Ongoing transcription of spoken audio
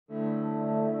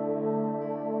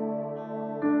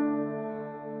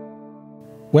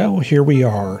Well, here we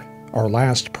are, our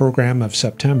last program of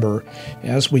September,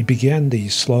 as we begin the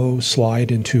slow slide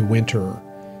into winter.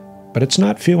 But it's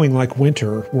not feeling like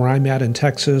winter. Where I'm at in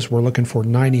Texas, we're looking for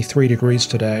 93 degrees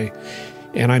today,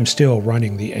 and I'm still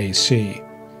running the AC.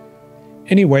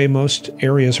 Anyway, most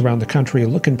areas around the country are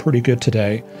looking pretty good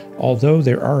today, although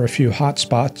there are a few hot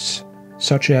spots,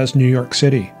 such as New York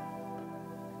City.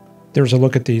 There's a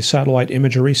look at the satellite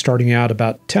imagery starting out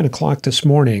about 10 o'clock this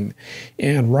morning,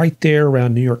 and right there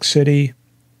around New York City,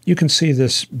 you can see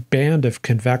this band of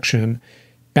convection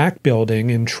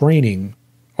backbuilding and training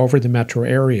over the metro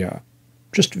area.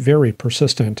 Just very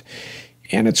persistent,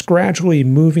 and it's gradually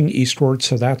moving eastward,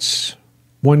 so that's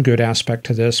one good aspect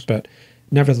to this, but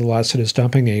nevertheless it is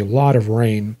dumping a lot of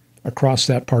rain across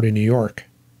that part of New York.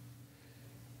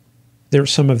 There's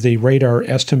some of the radar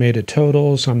estimated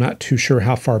totals. I'm not too sure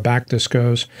how far back this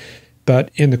goes,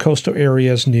 but in the coastal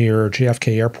areas near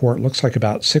JFK Airport, it looks like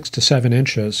about 6 to 7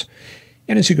 inches.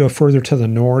 And as you go further to the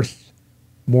north,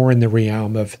 more in the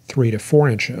realm of 3 to 4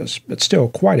 inches. But still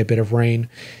quite a bit of rain,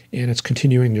 and it's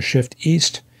continuing to shift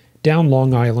east down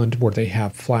Long Island where they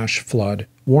have flash flood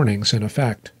warnings in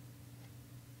effect.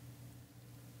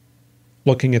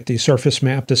 Looking at the surface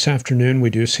map this afternoon, we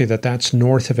do see that that's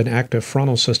north of an active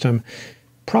frontal system,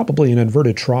 probably an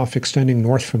inverted trough extending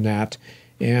north from that,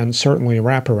 and certainly a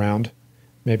wraparound,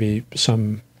 maybe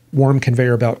some warm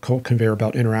conveyor belt, cold conveyor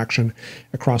belt interaction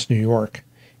across New York.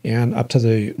 And up to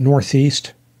the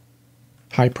northeast,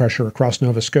 high pressure across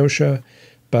Nova Scotia,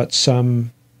 but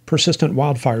some persistent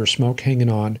wildfire smoke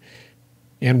hanging on,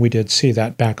 and we did see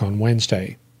that back on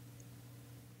Wednesday.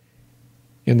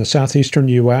 In the southeastern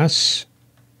U.S.,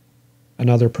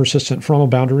 another persistent frontal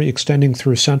boundary extending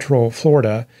through central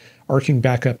Florida, arcing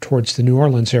back up towards the New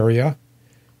Orleans area.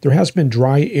 There has been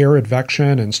dry air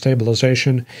advection and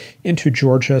stabilization into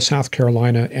Georgia, South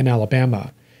Carolina, and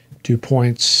Alabama. Dew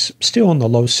points still in the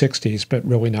low 60s, but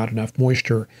really not enough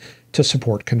moisture to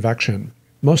support convection.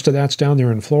 Most of that's down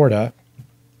there in Florida.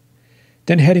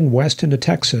 Then heading west into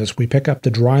Texas, we pick up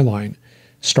the dry line,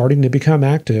 starting to become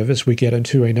active as we get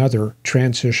into another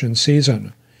transition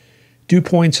season. Dew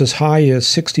points as high as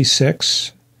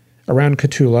 66 around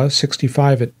Cotulla,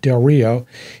 65 at Del Rio,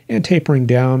 and tapering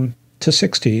down to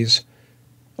 60s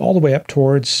all the way up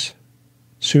towards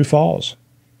Sioux Falls.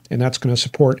 And that's going to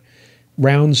support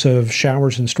rounds of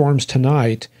showers and storms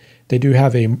tonight. They do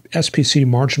have a SPC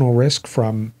marginal risk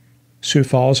from Sioux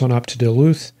Falls on up to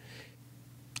Duluth.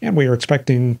 And we are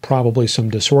expecting probably some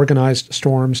disorganized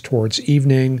storms towards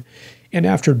evening and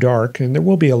after dark, and there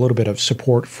will be a little bit of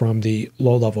support from the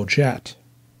low-level jet.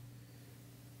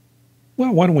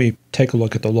 Well, why don't we take a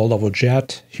look at the low-level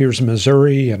jet? Here's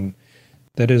Missouri, and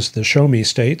that is the show me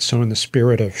state, so in the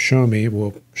spirit of show me,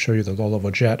 we'll show you the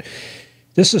low-level jet.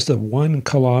 This is the 1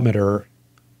 kilometer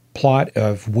plot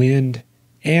of wind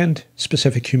and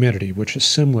specific humidity, which is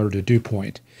similar to dew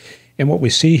point. And what we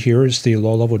see here is the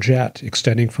low-level jet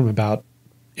extending from about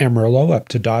Amarillo up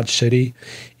to Dodge City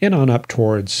and on up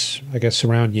towards, I guess,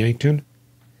 around Yankton.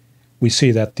 We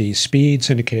see that the speeds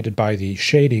indicated by the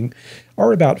shading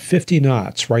are about 50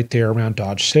 knots right there around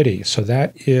Dodge City. So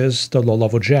that is the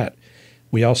low-level jet.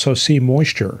 We also see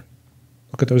moisture.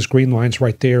 Look at those green lines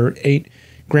right there, 8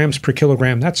 grams per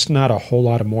kilogram. That's not a whole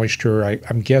lot of moisture.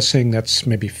 I'm guessing that's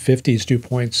maybe 50s dew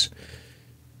points,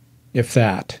 if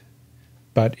that.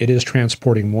 But it is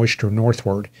transporting moisture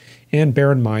northward. And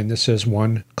bear in mind, this is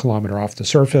 1 kilometer off the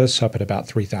surface, up at about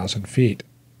 3,000 feet,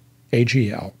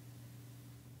 AGL.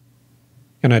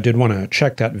 And I did want to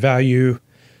check that value.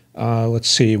 Let's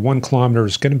see, 1 kilometer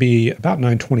is going to be about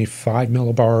 925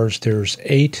 millibars. There's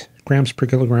 8 grams per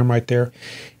kilogram right there.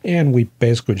 And we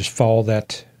basically just follow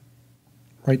that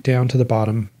right down to the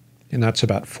bottom, and that's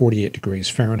about 48 degrees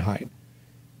Fahrenheit.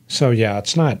 So yeah,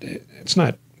 it's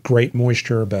not great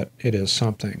moisture, but it is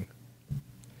something.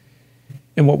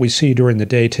 And what we see during the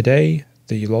day today,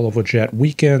 the low-level jet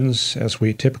weakens, as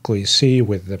we typically see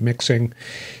with the mixing.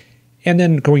 And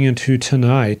then going into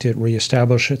tonight, it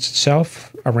reestablishes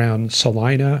itself around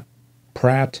Salina,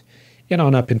 Pratt, and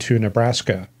on up into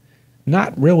Nebraska.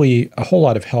 Not really a whole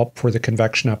lot of help for the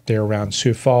convection up there around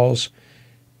Sioux Falls,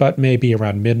 but maybe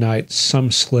around midnight, some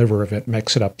sliver of it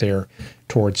makes it up there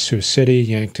towards Sioux City,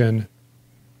 Yankton,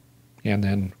 and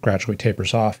then gradually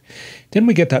tapers off. Then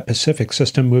we get that Pacific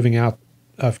system moving out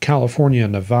of California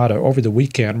and Nevada over the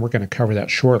weekend. We're going to cover that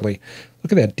shortly.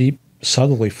 Look at that deep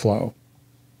southerly flow.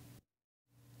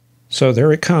 So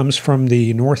there it comes from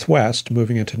the northwest,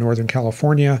 moving into Northern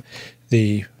California.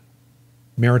 The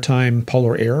maritime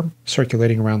polar air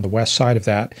circulating around the west side of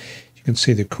that. You can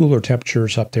see the cooler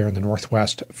temperatures up there in the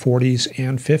northwest, 40s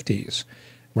and 50s.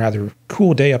 Rather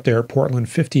cool day up there at Portland,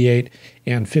 58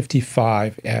 and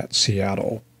 55 at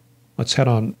Seattle. Let's head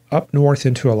on up north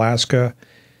into Alaska.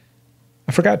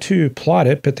 I forgot to plot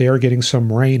it, but they are getting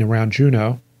some rain around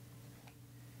Juneau.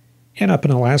 And up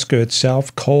in Alaska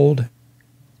itself, cold,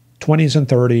 20s and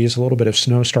 30s, a little bit of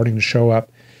snow starting to show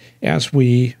up as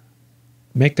we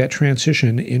make that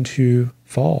transition into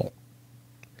fall.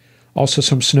 Also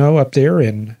some snow up there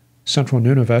in central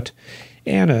Nunavut,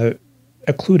 and a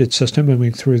occluded system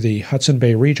moving through the Hudson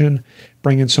Bay region,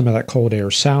 bringing some of that cold air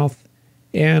south,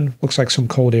 and looks like some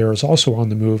cold air is also on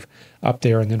the move up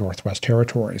there in the Northwest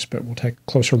Territories. But we'll take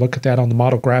a closer look at that on the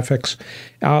model graphics.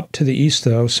 Out to the east,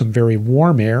 though, some very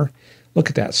warm air. Look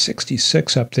at that,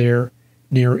 66 up there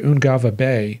near Ungava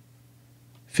Bay,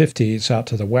 50s out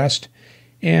to the west,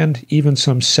 and even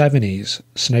some 70s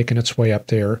snaking its way up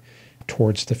there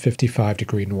towards the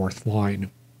 55-degree north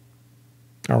line.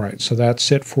 All right, so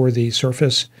that's it for the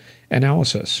surface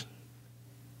analysis.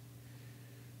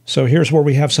 So here's where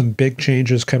we have some big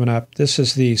changes coming up. This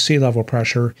is the sea level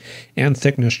pressure and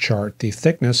thickness chart. The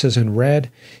thickness is in red,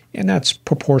 and that's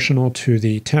proportional to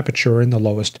the temperature in the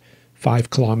lowest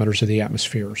 5 kilometers of the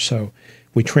atmosphere. So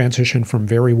we transition from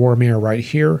very warm air right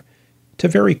here to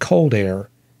very cold air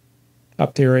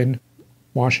up there in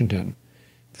Washington.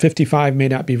 55 may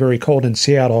not be very cold in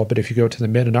Seattle, but if you go to the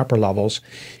mid and upper levels,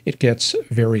 it gets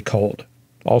very cold.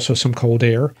 Also some cold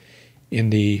air in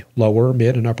the lower,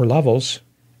 mid, and upper levels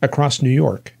across New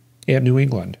York and New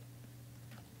England.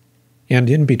 And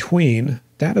in between,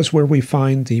 that is where we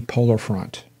find the polar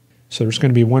front. So there's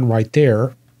going to be one right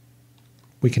there.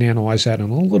 We can analyze that in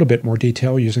a little bit more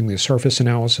detail using the surface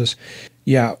analysis.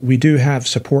 Yeah, we do have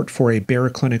support for a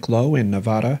baroclinic low in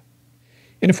Nevada.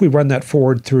 And if we run that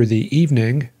forward through the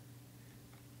evening,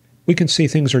 we can see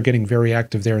things are getting very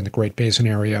active there in the Great Basin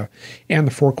area and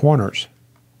the Four Corners.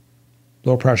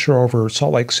 Low pressure over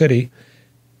Salt Lake City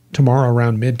tomorrow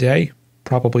around midday,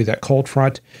 probably that cold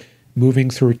front moving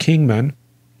through Kingman,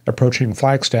 approaching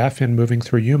Flagstaff, and moving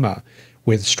through Yuma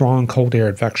with strong cold air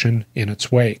advection in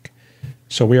its wake.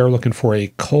 So we are looking for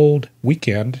a cold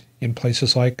weekend in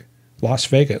places like Las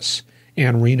Vegas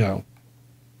and Reno.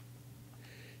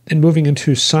 Then moving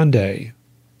into Sunday,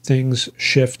 things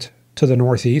shift to the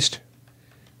northeast.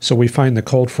 So we find the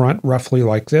cold front roughly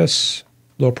like this,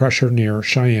 low pressure near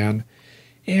Cheyenne,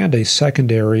 and a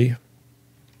secondary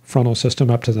frontal system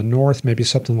up to the north, maybe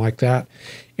something like that,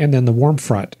 and then the warm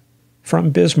front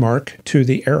from Bismarck to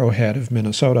the Arrowhead of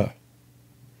Minnesota.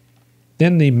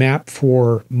 Then the map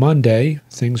for Monday,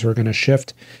 things are going to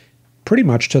shift pretty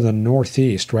much to the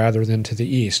northeast rather than to the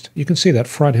east. You can see that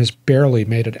front has barely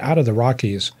made it out of the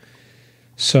Rockies,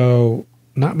 so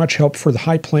not much help for the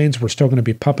high plains. We're still going to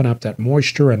be pumping up that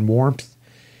moisture and warmth,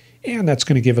 and that's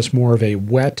going to give us more of a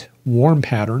wet, warm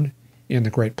pattern in the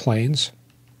Great Plains.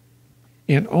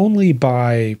 And only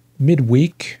by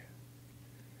midweek,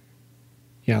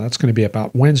 that's going to be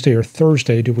about Wednesday or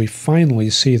Thursday, do we finally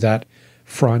see that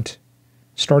front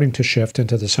starting to shift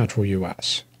into the central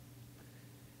U.S.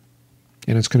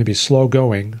 And it's going to be slow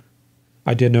going.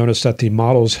 I did notice that the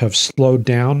models have slowed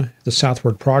down the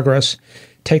southward progress,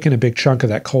 taken a big chunk of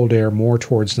that cold air more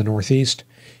towards the northeast,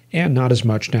 and not as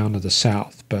much down to the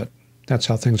south. But that's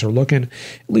how things are looking. At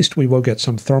least we will get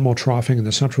some thermal troughing in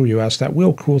the central U.S. That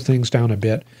will cool things down a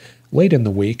bit late in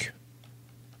the week.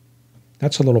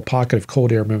 That's a little pocket of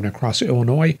cold air moving across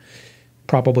Illinois,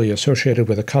 probably associated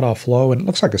with a cutoff low, and it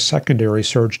looks like a secondary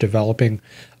surge developing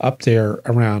up there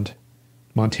around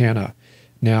Montana.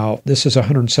 Now, this is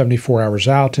 174 hours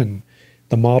out, and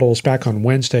the models back on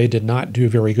Wednesday did not do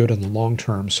very good in the long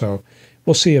term, so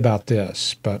we'll see about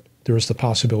this. But there is the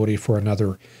possibility for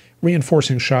another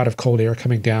reinforcing shot of cold air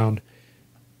coming down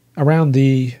around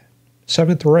the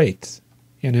 7th or 8th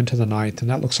and into the 9th, and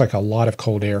that looks like a lot of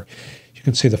cold air. You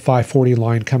can see the 540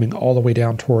 line coming all the way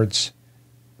down towards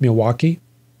Milwaukee,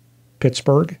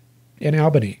 Pittsburgh, and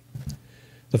Albany.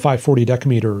 The 540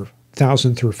 decameter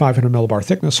 1,000 through 500 millibar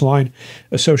thickness line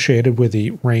associated with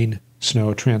the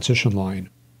rain-snow transition line.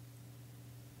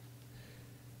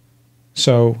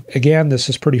 So again, this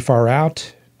is pretty far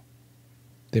out.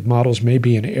 The models may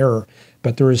be in error,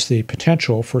 but there is the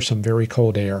potential for some very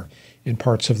cold air in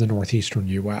parts of the northeastern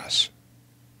U.S.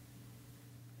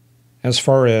 As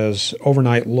far as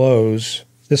overnight lows,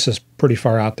 this is pretty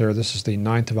far out there. This is the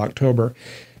 9th of October.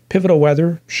 Pivotal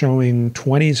weather showing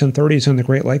 20s and 30s in the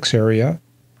Great Lakes area,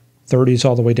 30s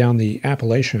all the way down the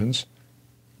Appalachians.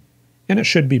 And it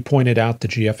should be pointed out the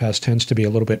GFS tends to be a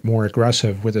little bit more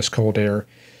aggressive with this cold air.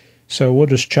 So we'll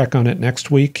just check on it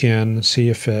next week and see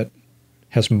if it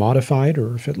has modified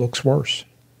or if it looks worse.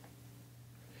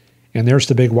 And there's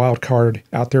the big wild card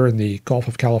out there in the Gulf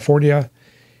of California.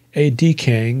 a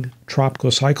decaying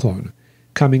tropical cyclone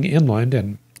coming inland,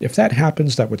 and if that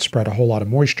happens, that would spread a whole lot of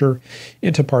moisture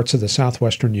into parts of the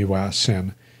southwestern U.S.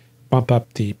 and bump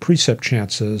up the precip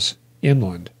chances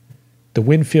inland. The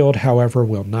wind field, however,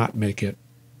 will not make it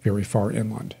very far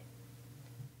inland.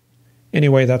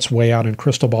 Anyway, that's way out in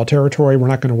crystal ball territory. We're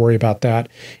not going to worry about that,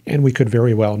 and we could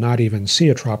very well not even see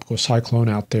a tropical cyclone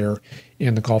out there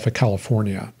in the Gulf of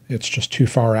California. It's just too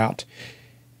far out.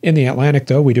 In the Atlantic,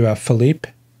 though, we do have Philippe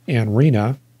and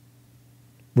Rena.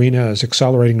 Rena is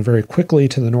accelerating very quickly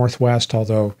to the northwest,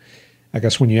 although I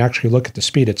guess when you actually look at the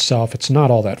speed itself, it's not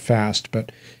all that fast,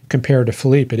 but compared to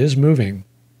Philippe, it is moving.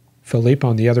 Philippe,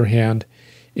 on the other hand,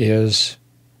 is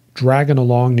dragging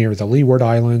along near the Leeward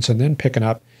Islands and then picking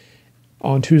up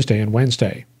on Tuesday and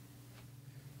Wednesday.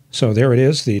 So there it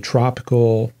is, the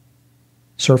tropical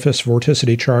surface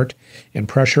vorticity chart and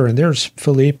pressure. And there's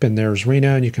Philippe and there's Rena,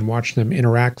 and you can watch them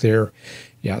interact there.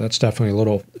 Yeah, that's definitely a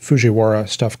little Fujiwara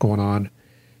stuff going on.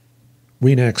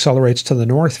 Rena accelerates to the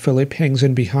north, Philippe hangs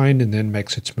in behind and then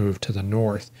makes its move to the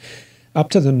north. Up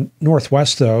to the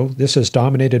northwest, though, this is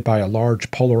dominated by a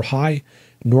large polar high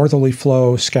northerly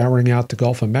flow scouring out the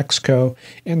Gulf of Mexico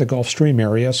and the Gulf Stream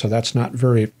area, so that's not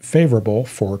very favorable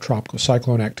for tropical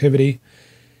cyclone activity.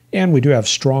 And we do have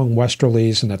strong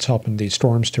westerlies, and that's helping these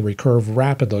storms to recurve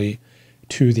rapidly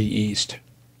to the east.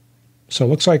 So it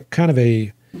looks like kind of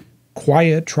a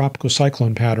quiet tropical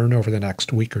cyclone pattern over the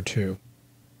next week or two.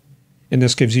 And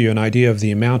this gives you an idea of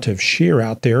the amount of shear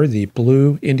out there, the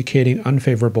blue indicating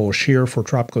unfavorable shear for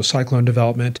tropical cyclone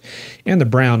development, and the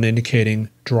brown indicating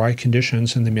dry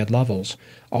conditions in the mid-levels,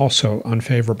 also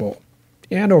unfavorable.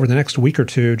 And over the next week or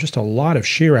two, just a lot of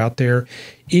shear out there,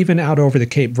 even out over the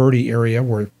Cape Verde area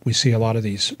where we see a lot of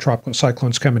these tropical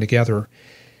cyclones coming together.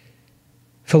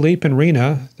 Philippe and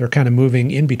Rena, they're kind of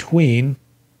moving in between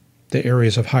the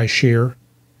areas of high shear,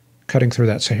 cutting through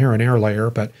that Saharan air layer,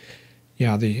 but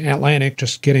yeah, the Atlantic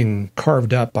just getting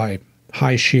carved up by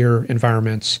high shear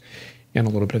environments and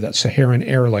a little bit of that Saharan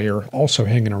air layer also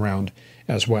hanging around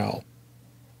as well.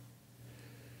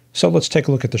 So let's take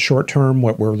a look at the short term,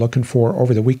 what we're looking for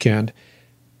over the weekend.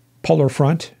 Polar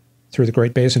front through the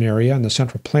Great Basin area and the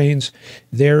Central Plains.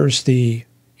 There's the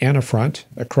Anna front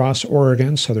across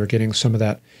Oregon, so they're getting some of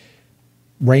that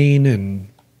rain and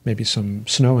maybe some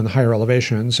snow in the higher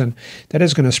elevations, and that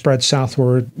is going to spread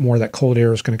southward. More of that cold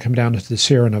air is going to come down into the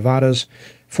Sierra Nevadas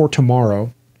for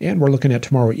tomorrow, and we're looking at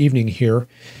tomorrow evening here.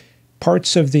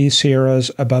 Parts of the Sierras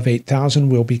above 8,000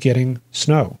 will be getting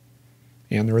snow,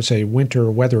 and there is a winter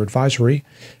weather advisory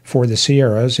for the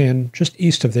Sierras and just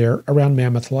east of there around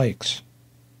Mammoth Lakes.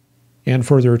 And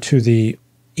further to the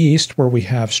east, where we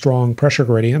have strong pressure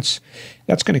gradients,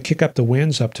 that's going to kick up the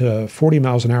winds up to 40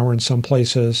 miles an hour in some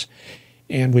places,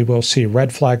 and we will see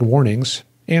red flag warnings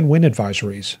and wind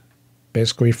advisories,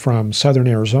 basically from southern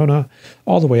Arizona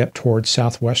all the way up towards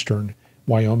southwestern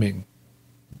Wyoming.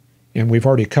 And we've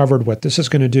already covered what this is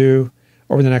going to do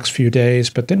over the next few days,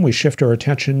 but then we shift our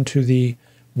attention to the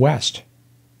west.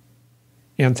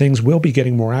 And things will be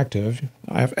getting more active.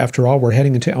 After all, we're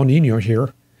heading into El Nino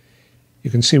here.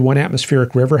 You can see one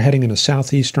atmospheric river heading into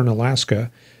southeastern Alaska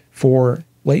for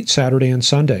late Saturday and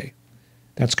Sunday.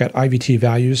 That's got IVT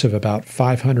values of about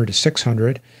 500 to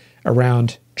 600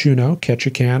 around Juneau,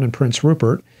 Ketchikan, and Prince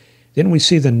Rupert. Then we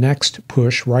see the next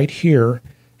push right here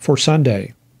for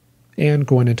Sunday and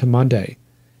going into Monday.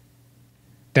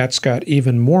 That's got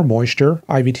even more moisture,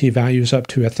 IVT values up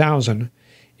to 1,000,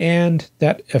 and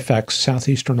that affects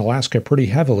southeastern Alaska pretty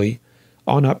heavily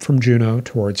on up from Juneau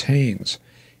towards Haines.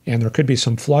 And there could be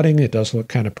some flooding. It does look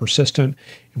kind of persistent,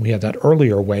 and we had that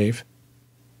earlier wave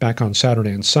back on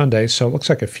Saturday and Sunday, so it looks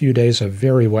like a few days of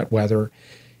very wet weather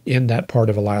in that part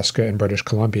of Alaska and British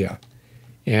Columbia.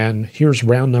 And here's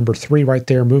round number 3 right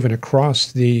there moving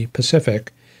across the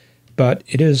Pacific, but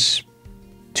it is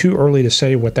too early to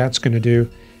say what that's going to do.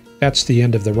 That's the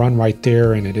end of the run right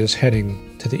there, and it is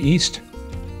heading to the east.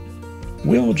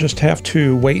 We'll just have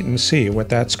to wait and see what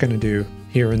that's going to do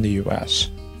here in the U.S.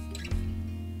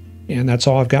 And that's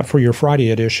all I've got for your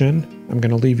Friday edition. I'm going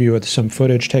to leave you with some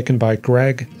footage taken by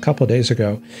Greg a couple of days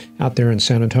ago out there in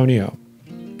San Antonio.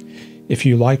 If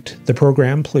you liked the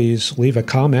program, please leave a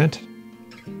comment.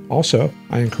 Also,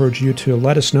 I encourage you to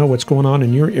let us know what's going on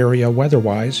in your area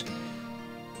weather-wise.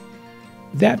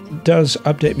 That does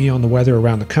update me on the weather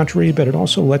around the country, but it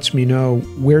also lets me know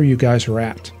where you guys are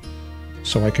at,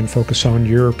 so I can focus on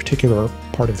your particular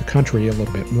part of the country a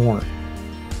little bit more.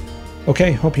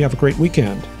 Okay, hope you have a great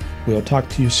weekend. We'll talk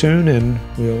to you soon, and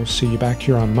we'll see you back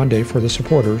here on Monday for the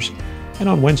supporters and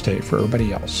on Wednesday for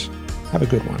everybody else. Have a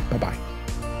good one. Bye-bye.